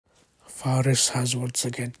Faris has once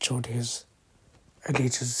again showed his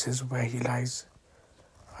allegiances where he lies,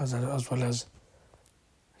 as well as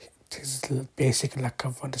his basic lack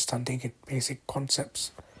of understanding in basic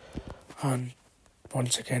concepts. And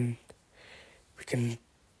once again, I'm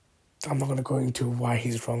not going to go into why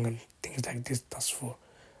he's wrong and things like this. That's for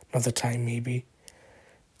another time maybe.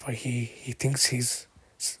 But he thinks he's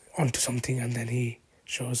onto something, and then he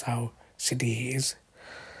shows how silly he is.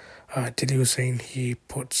 Dilly Hussain, he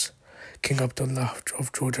puts King Abdullah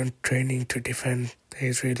of Jordan training to defend the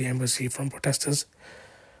Israeli embassy from protesters.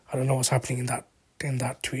 I don't know what's happening in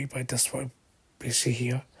that tweet, but that's what we see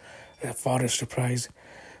here. Faris replies,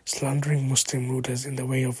 slandering Muslim rulers is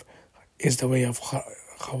the way of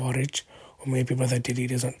khawarij, or maybe Brother Dilly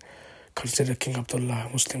doesn't consider King Abdullah a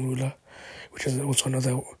Muslim ruler, which is also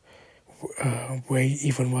another way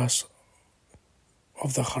even worse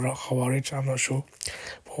of the khawarij. I'm not sure.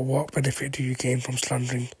 But what benefit do you gain from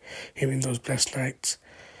slandering him in those blessed nights?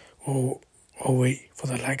 Or wait for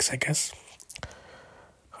the likes, I guess.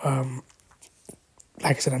 Like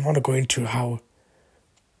I said, I'm not going to how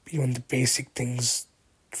even the basic things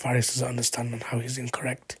Faris doesn't understand and how he's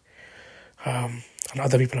incorrect. And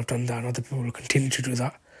other people have done that, and other people will continue to do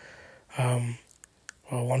that.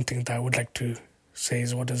 Well, one thing that I would like to say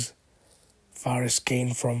is, what does Faris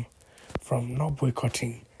gain from not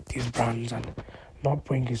boycotting these brands and not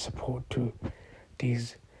bringing his support to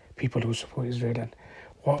these people who support Israel? And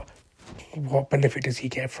what benefit does he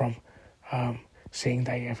get from saying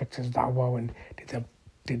that he affects his da'wah? And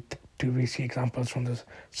do we see examples from the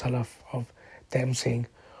Salaf of them saying,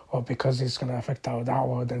 because it's going to affect our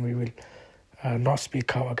da'wah, then we will not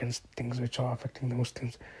speak out against things which are affecting the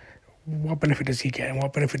Muslims? What benefit does he get? And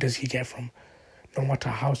what benefit does he get from, no matter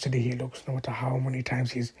how silly he looks, no matter how many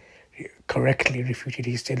times he's correctly refuted,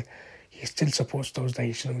 he still supports those that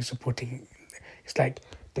he shouldn't be supporting? It's like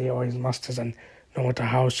they are his masters, and no matter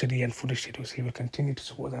how silly and foolish he looks, he will continue to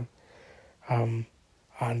support them.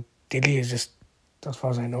 And Dilly is just, as far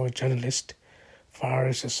as I know, a journalist.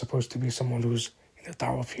 Faris is supposed to be someone who's in the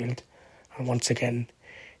da'wah field, and once again,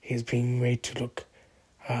 he's being made to look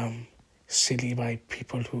silly by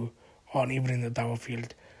people who aren't even in the da'wah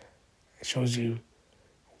field. It shows you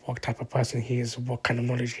what type of person he is, what kind of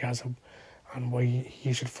knowledge he has, and why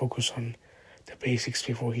he should focus on the basics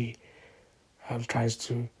before he tries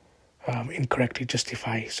to incorrectly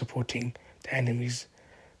justify supporting the enemies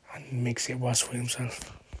and makes it worse for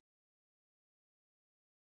himself.